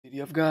City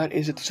of God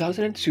is a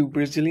 2002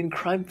 Brazilian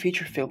crime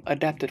feature film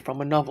adapted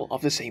from a novel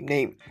of the same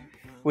name.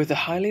 With a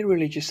highly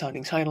religious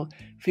sounding title,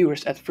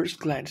 viewers at first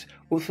glance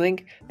will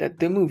think that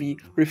the movie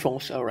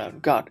revolves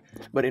around God,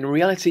 but in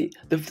reality,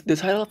 the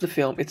title of the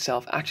film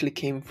itself actually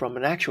came from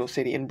an actual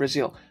city in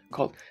Brazil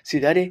called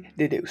Cidade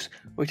de Deus,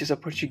 which is a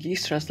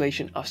Portuguese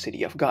translation of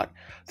City of God,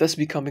 thus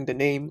becoming the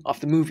name of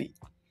the movie.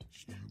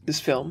 This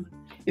film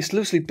is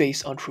loosely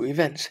based on true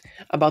events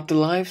about the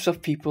lives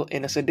of people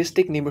in a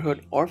sadistic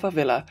neighborhood or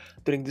favela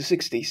during the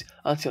 60s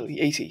until the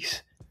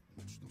 80s.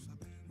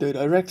 The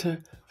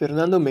director,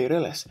 Fernando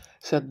Meirelles,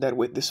 said that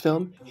with this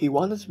film, he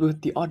wanted to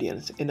put the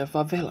audience in a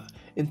favela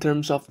in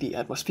terms of the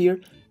atmosphere,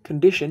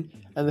 condition,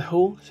 and the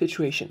whole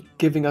situation,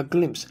 giving a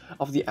glimpse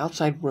of the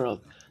outside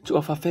world to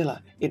a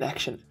favela in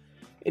action.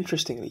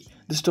 Interestingly,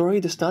 the story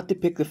does not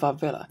depict the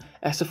favela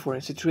as a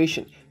foreign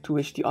situation to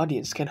which the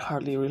audience can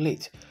hardly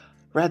relate.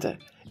 Rather,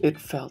 it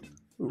felt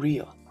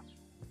real.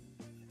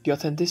 The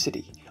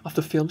authenticity of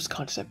the film's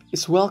concept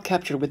is well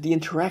captured with the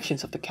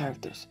interactions of the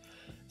characters.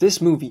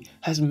 This movie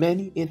has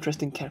many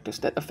interesting characters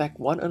that affect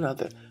one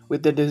another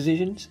with their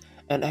decisions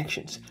and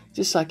actions,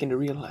 just like in the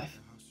real life.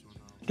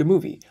 The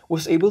movie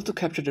was able to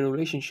capture the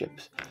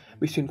relationships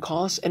between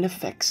cause and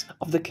effects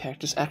of the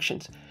characters'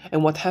 actions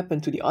and what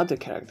happened to the other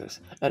characters,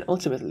 and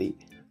ultimately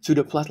to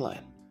the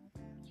plotline.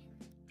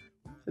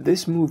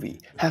 This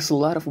movie has a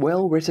lot of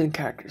well-written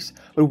characters,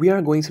 but we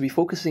are going to be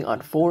focusing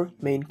on four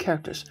main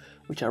characters,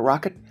 which are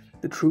Rocket,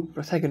 the true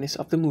protagonist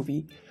of the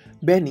movie,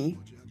 Benny,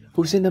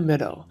 who's in the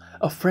middle,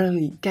 a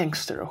friendly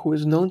gangster who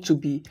is known to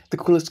be the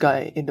coolest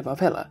guy in the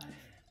favela,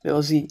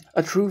 Lil Z,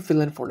 a true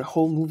villain for the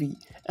whole movie,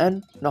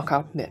 and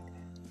Knockout Ned,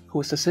 who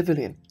is a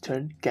civilian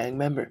turned gang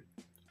member.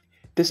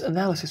 This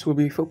analysis will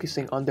be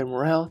focusing on their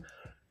morale,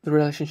 the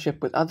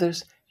relationship with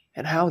others,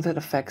 and how that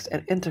affects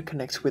and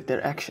interconnects with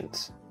their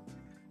actions.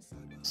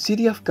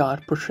 City of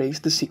God portrays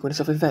the sequence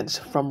of events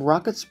from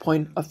Rocket's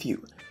point of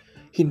view.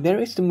 He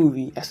narrates the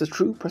movie as the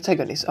true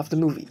protagonist of the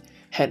movie,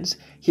 hence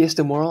he is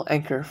the moral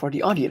anchor for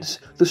the audience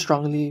to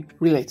strongly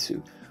relate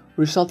to,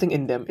 resulting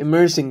in them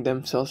immersing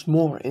themselves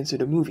more into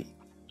the movie.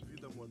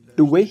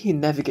 The way he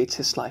navigates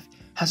his life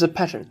has a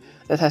pattern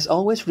that has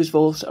always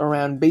revolved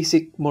around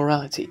basic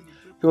morality.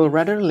 He will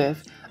rather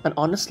live an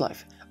honest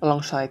life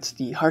alongside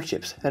the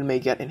hardships that may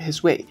get in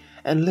his way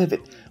and live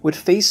it with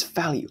face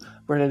value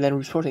rather than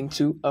resorting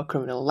to a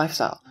criminal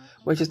lifestyle,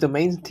 which is the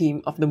main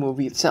theme of the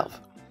movie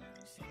itself.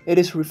 It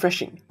is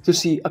refreshing to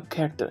see a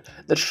character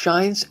that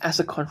shines as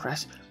a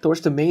contrast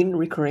towards the main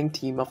recurring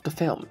theme of the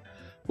film.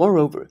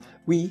 Moreover,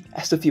 we,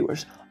 as the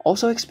viewers,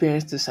 also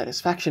experience the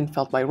satisfaction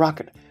felt by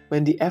Rocket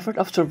when the effort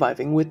of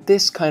surviving with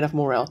this kind of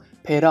morale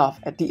paid off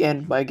at the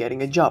end by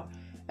getting a job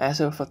as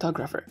a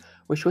photographer,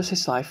 which was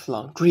his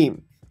lifelong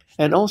dream.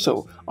 And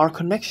also, our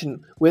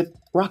connection with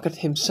Rocket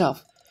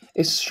himself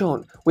is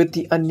shown with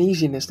the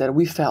uneasiness that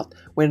we felt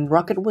when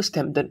Rocket was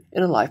tempted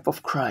in a life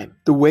of crime.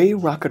 The way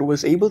Rocket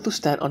was able to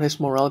stand on his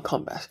moral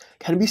compass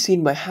can be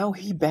seen by how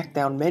he backed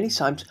down many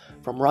times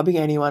from robbing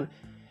anyone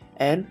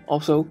and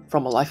also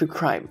from a life of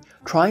crime,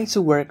 trying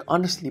to work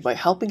honestly by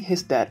helping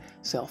his dad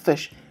sell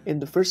fish in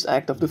the first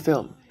act of the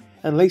film,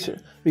 and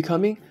later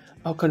becoming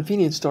a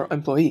convenience store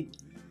employee,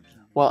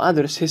 while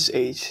others his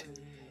age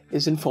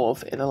is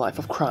involved in a life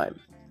of crime.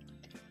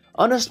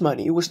 Honest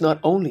Money was not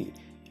only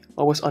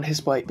was on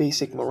his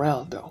basic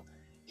morale though.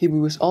 He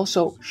was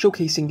also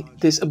showcasing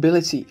this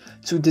ability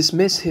to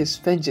dismiss his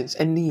vengeance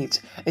and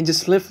needs and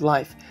just live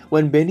life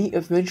when Benny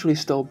eventually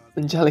stole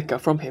Angelica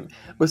from him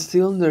but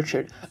still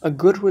nurtured a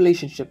good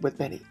relationship with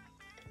Benny.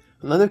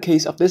 Another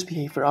case of this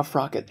behavior of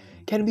Rocket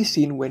can be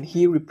seen when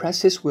he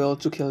repressed his will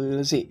to kill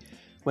Lil Z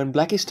when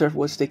Blackie's turf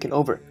was taken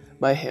over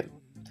by him.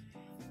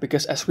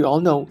 Because as we all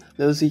know,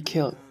 Lil Z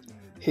killed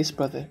his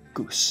brother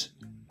Goose.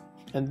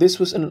 And this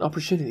was an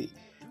opportunity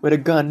with a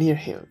gun near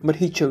him, but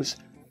he chose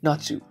not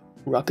to.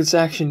 Rocket's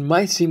action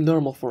might seem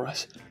normal for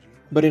us,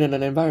 but in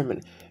an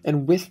environment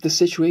and with the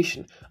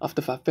situation of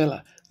the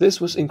favela,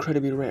 this was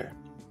incredibly rare.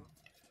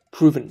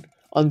 Proven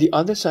on the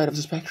other side of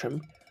the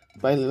spectrum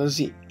by Lil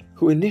Z,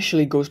 who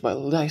initially goes by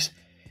Lil Dice,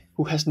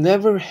 who has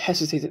never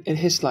hesitated in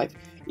his life,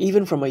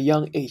 even from a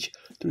young age,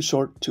 to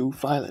resort to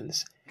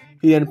violence.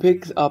 He then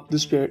picked up the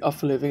spirit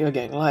of living a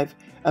gang life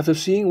after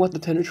seeing what the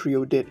Tender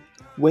Trio did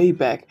way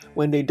back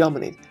when they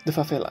dominate the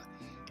favela.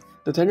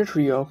 The Tender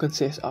Trio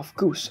consists of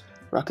Goose,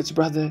 Rocket's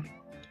brother,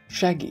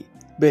 Shaggy,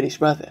 Benny's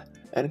brother,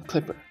 and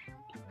Clipper.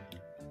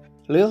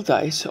 Lil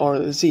Dice, or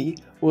Lil Z,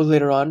 will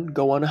later on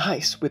go on a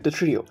heist with the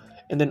trio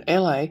and then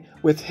ally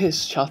with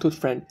his childhood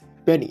friend,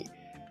 Benny.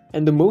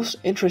 And the most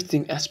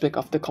interesting aspect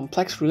of the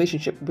complex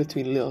relationship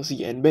between Lil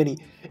Z and Benny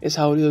is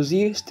how Lil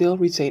Z still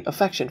retained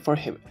affection for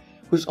him,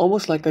 who's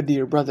almost like a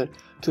dear brother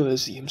to Lil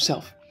Z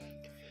himself.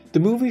 The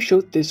movie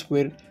showed this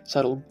with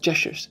subtle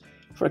gestures.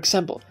 For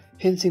example,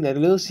 hinting that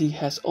Lil Z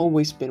has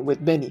always been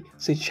with Benny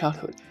since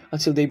childhood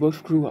until they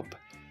both grew up,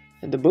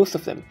 and the both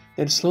of them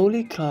then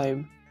slowly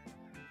climbed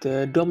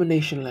the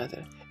domination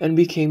ladder and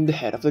became the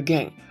head of the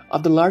gang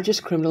of the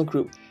largest criminal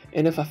group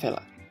in the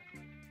favela.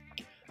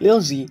 Lil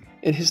Z,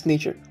 in his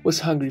nature, was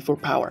hungry for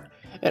power,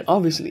 and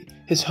obviously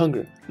his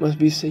hunger must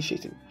be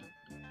satiated.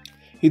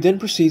 He then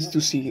proceeds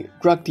to see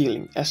drug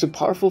dealing as a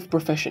powerful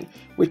profession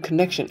with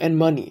connection and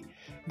money.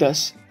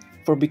 Thus,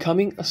 for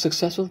becoming a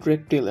successful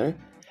drug dealer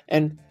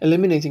and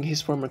eliminating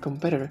his former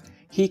competitor,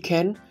 he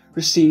can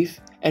receive,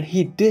 and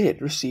he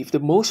did receive, the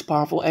most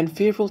powerful and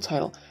fearful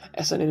title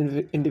as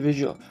an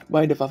individual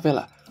by the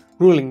favela,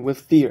 ruling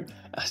with fear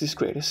as his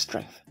greatest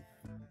strength.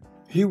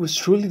 He was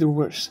truly the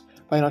worst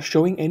by not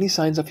showing any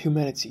signs of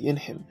humanity in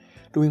him,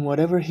 doing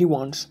whatever he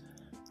wants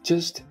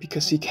just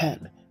because he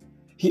can.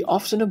 He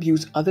often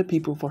abused other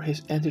people for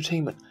his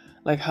entertainment,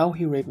 like how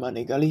he raped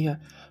Mane Galia,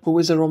 who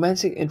was a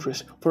romantic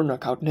interest for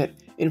Knockout Ned,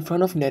 in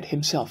front of Ned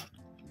himself.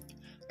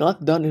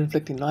 Not done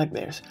inflicting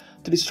nightmares,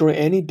 to destroy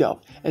any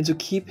doubt and to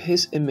keep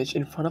his image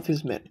in front of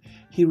his men,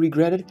 he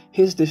regretted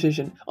his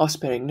decision of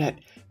sparing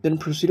Ned, then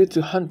proceeded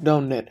to hunt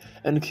down Ned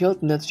and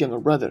killed Ned's younger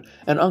brother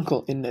and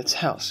uncle in Ned's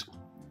house.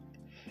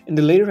 In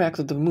the later acts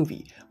of the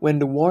movie, when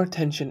the war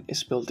tension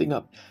is building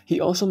up,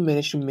 he also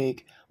managed to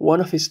make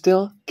one of his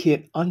still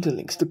kid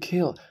underlings to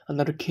kill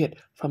another kid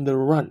from the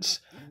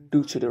runs,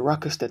 due to the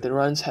ruckus that the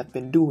runs had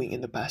been doing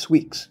in the past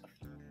weeks.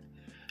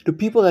 The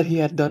people that he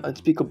had done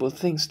unspeakable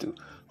things to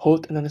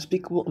hold an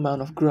unspeakable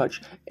amount of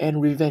grudge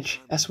and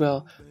revenge as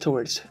well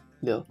towards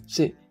Lil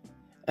Z.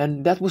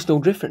 And that was no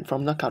different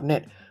from Knockout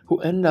Ned, who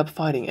ended up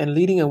fighting and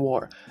leading a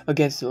war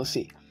against Lil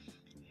Z.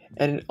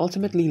 And it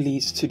ultimately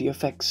leads to the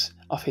effects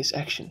of his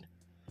action,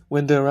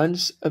 when the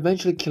runs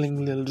eventually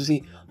killing Lil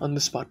Z on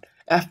the spot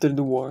after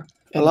the war.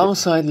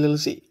 Alongside Lil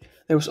Z,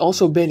 there was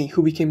also Benny,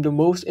 who became the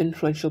most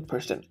influential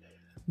person.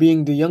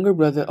 Being the younger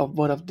brother of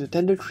one of the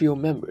Tender Trio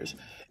members,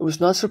 it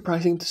was not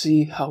surprising to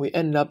see how he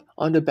ended up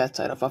on the bad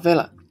side of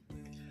favela.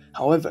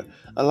 However,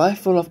 a life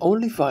full of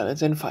only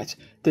violence and fights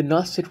did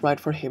not sit right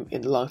for him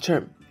in the long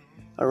term.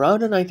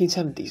 Around the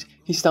 1970s,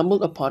 he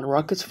stumbled upon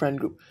Rocket's friend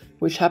group,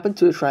 which happened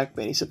to attract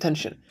Benny's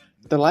attention.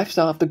 The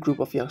lifestyle of the group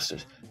of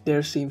youngsters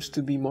there seems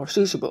to be more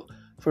suitable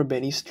for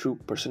Benny's true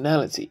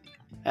personality.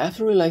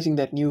 After realizing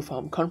that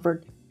newfound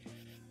comfort,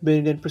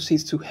 Benny then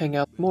proceeds to hang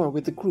out more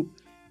with the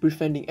group,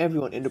 befriending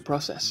everyone in the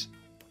process.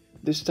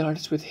 This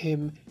starts with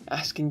him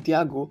asking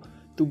Tiago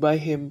to buy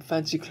him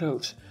fancy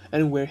clothes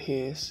and wear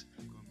his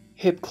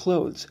hip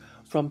clothes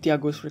from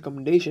Tiago's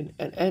recommendation,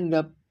 and end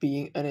up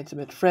being an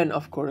intimate friend,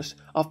 of course,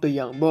 of the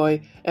young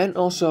boy and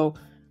also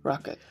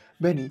Rocket.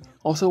 Benny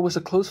also was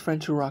a close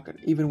friend to Rocket,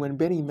 even when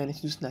Benny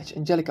managed to snatch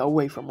Angelica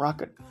away from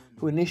Rocket,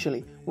 who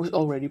initially was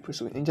already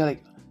pursuing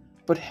Angelica,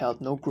 but held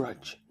no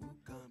grudge.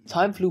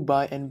 Time flew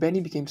by and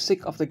Benny became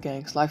sick of the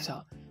gang's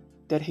lifestyle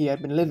that he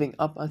had been living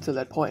up until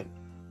that point.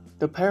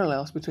 The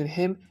parallels between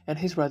him and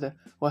his brother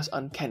was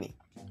uncanny.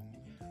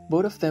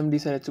 Both of them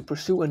decided to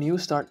pursue a new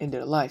start in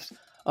their lives,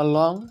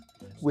 along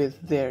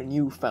with their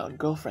newfound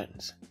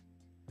girlfriends.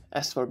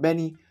 As for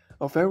Benny,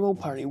 a farewell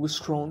party was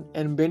thrown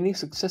and Benny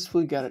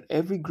successfully gathered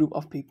every group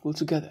of people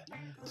together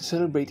to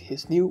celebrate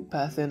his new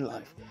path in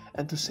life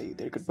and to say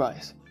their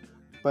goodbyes.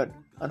 But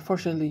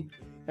unfortunately,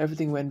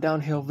 everything went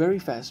downhill very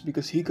fast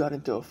because he got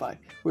into a fight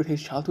with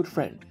his childhood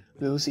friend,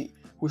 Lil Z,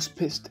 who was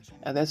pissed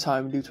at that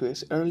time due to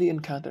his early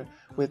encounter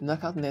with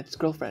Knockout Ned's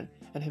girlfriend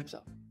and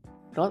himself.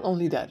 Not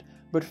only that,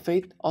 but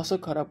fate also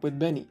caught up with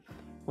Benny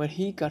when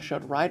he got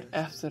shot right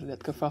after that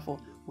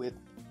kerfuffle with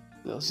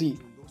Lil Z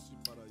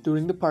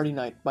during the party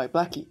night by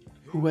Blackie,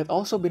 who had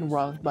also been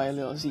wronged by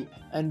Lil Z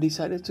and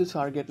decided to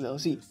target Lil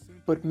Z,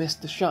 but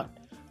missed the shot,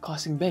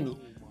 causing Benny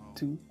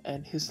to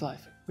end his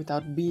life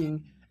without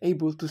being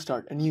able to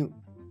start anew.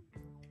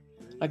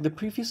 Like the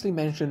previously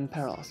mentioned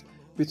parallels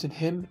between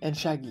him and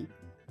Shaggy,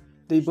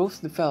 they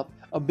both developed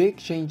a big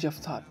change of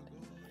thought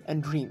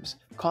and dreams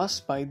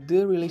caused by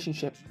their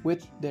relationship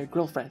with their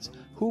girlfriends,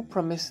 who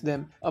promised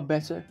them a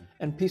better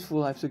and peaceful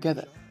life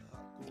together.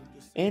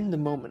 In the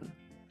moment,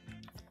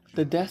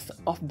 the death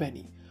of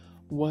Benny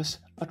was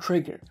a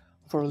trigger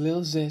for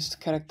Lil Z's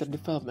character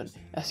development,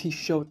 as he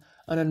showed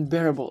an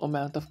unbearable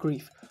amount of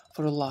grief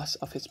for the loss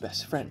of his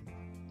best friend.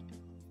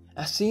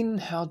 As seen in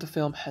how the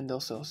film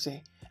handles Lil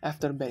Z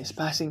after Benny's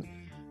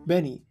passing,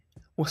 Benny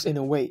was in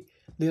a way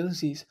Lil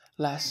Z's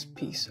last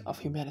piece of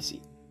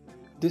humanity.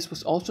 This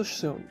was also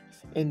shown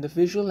in the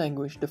visual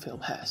language the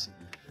film has.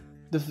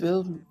 The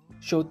film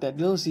showed that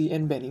Lil Z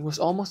and Benny was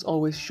almost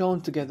always shown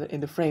together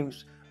in the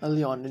frames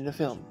early on in the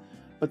film,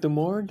 but the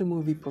more the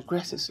movie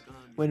progresses,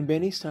 when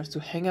Benny starts to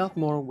hang out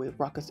more with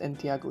Rocket's and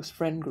Tiago's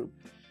friend group,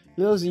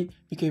 Lil Z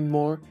became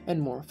more and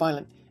more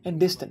violent and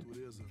distant,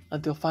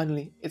 until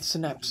finally it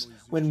snaps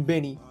when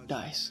Benny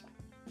dies.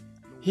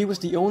 He was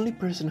the only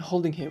person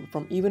holding him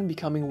from even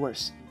becoming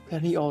worse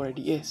than he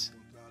already is.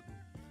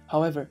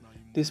 However,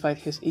 despite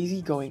his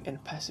easygoing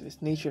and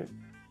pacifist nature,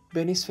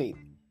 Benny's fate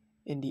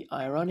in the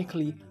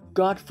ironically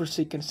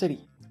God-forsaken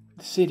city,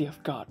 the City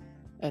of God,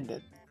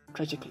 ended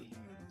tragically.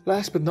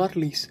 Last but not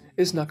least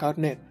is Knockout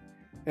Ned.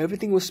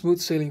 Everything was smooth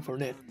sailing for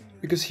Ned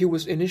because he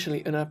was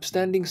initially an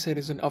upstanding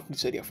citizen of the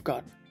City of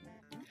God.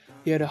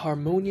 He had a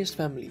harmonious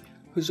family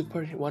who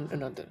supported one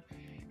another.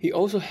 He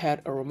also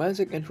had a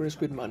romantic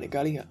interest with Mane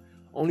Galia,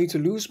 only to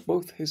lose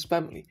both his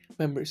family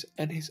members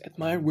and his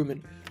admired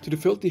women to the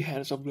filthy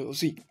hands of Lil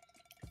Z.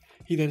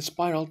 He then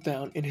spiraled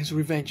down in his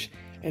revenge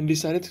and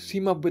decided to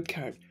team up with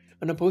Carrot,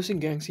 an opposing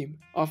gang team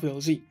of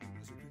Lil Z.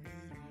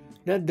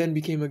 Ned then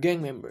became a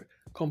gang member,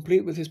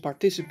 complete with his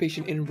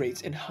participation in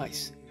raids and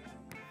heists.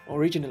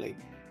 Originally,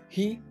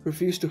 he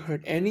refused to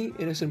hurt any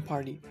innocent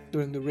party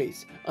during the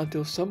raids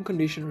until some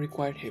condition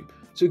required him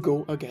to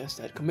go against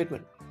that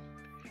commitment.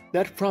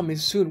 That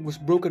promise soon was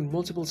broken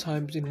multiple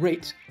times in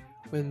raids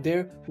when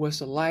there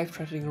was a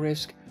life-threatening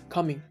risk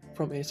coming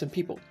from innocent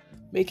people,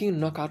 making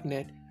Knockout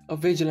Ned a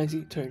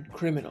vigilante turned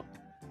criminal.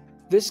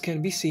 This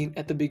can be seen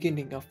at the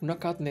beginning of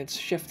Knockout Ned's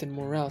shift in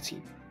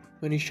morality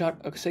when he shot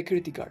a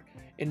security guard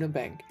in a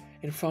bank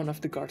in front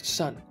of the guard's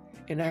son,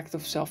 an act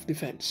of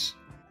self-defense.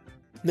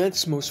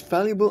 Ned's most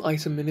valuable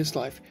item in his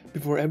life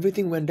before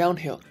everything went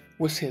downhill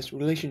was his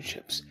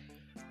relationships.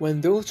 When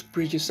those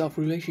bridges of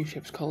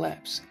relationships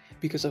collapsed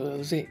because of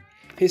Lil Z,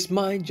 his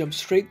mind jumped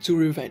straight to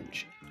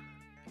revenge.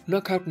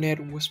 Knockout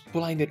Ned was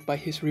blinded by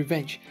his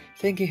revenge,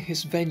 thinking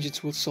his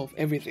vengeance would solve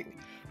everything,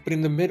 but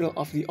in the middle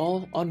of the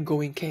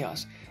all-ongoing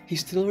chaos, he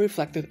still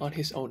reflected on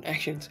his own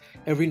actions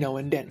every now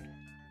and then,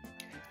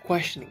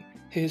 questioning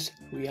his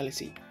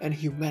reality and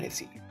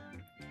humanity.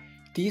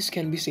 These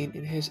can be seen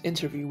in his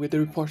interview with the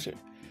reporter,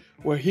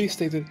 where he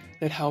stated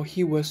that how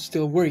he was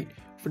still worried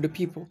for the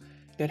people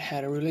that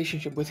had a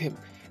relationship with him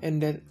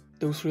and that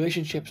those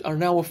relationships are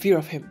now a fear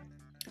of him.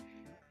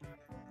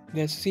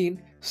 That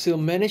scene still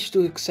managed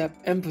to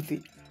accept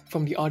empathy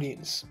from the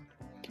audience.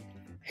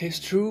 His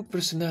true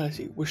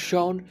personality was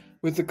shown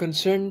with the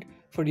concern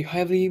for the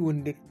heavily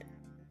wounded,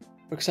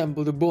 for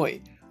example the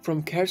boy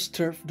from Carrot's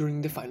turf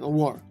during the final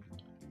war.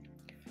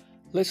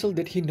 Little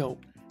did he know,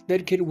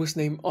 that kid was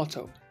named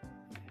Otto,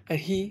 and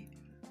he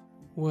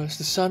was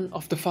the son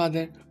of the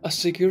father, a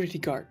security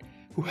guard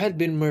who had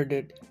been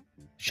murdered,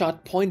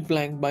 shot point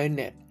blank by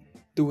Ned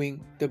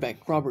doing the bank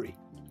robbery.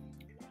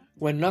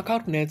 When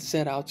Knockout Ned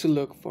set out to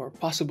look for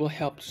possible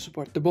help to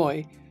support the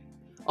boy,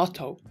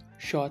 Otto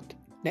shot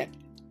Ned,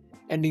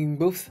 ending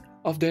both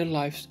of their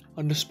lives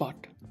on the spot.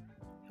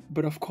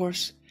 But of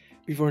course,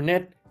 before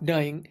Ned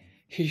dying,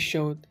 he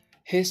showed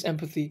his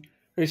empathy,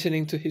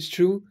 listening to his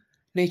true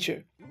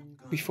nature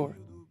before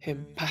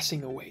him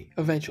passing away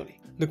eventually.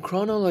 The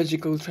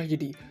chronological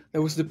tragedy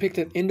that was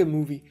depicted in the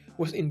movie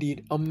was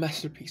indeed a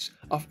masterpiece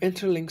of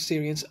interlinked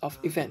series of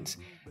events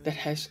that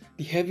has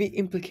the heavy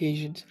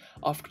implications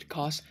of the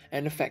cause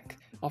and effect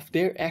of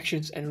their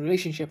actions and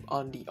relationship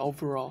on the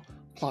overall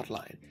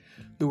plotline.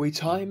 The way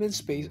time and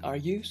space are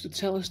used to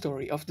tell a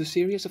story of the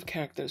series of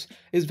characters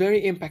is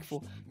very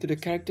impactful to the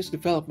character's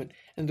development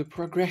and the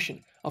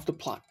progression of the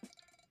plot.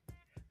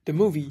 The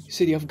movie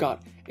City of God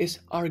is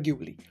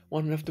arguably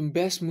one of the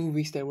best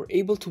movies that were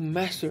able to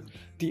master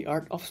the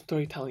art of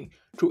storytelling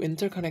through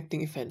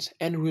interconnecting events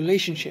and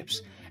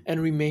relationships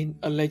and remain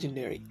a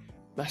legendary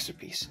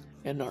masterpiece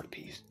and art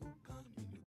piece.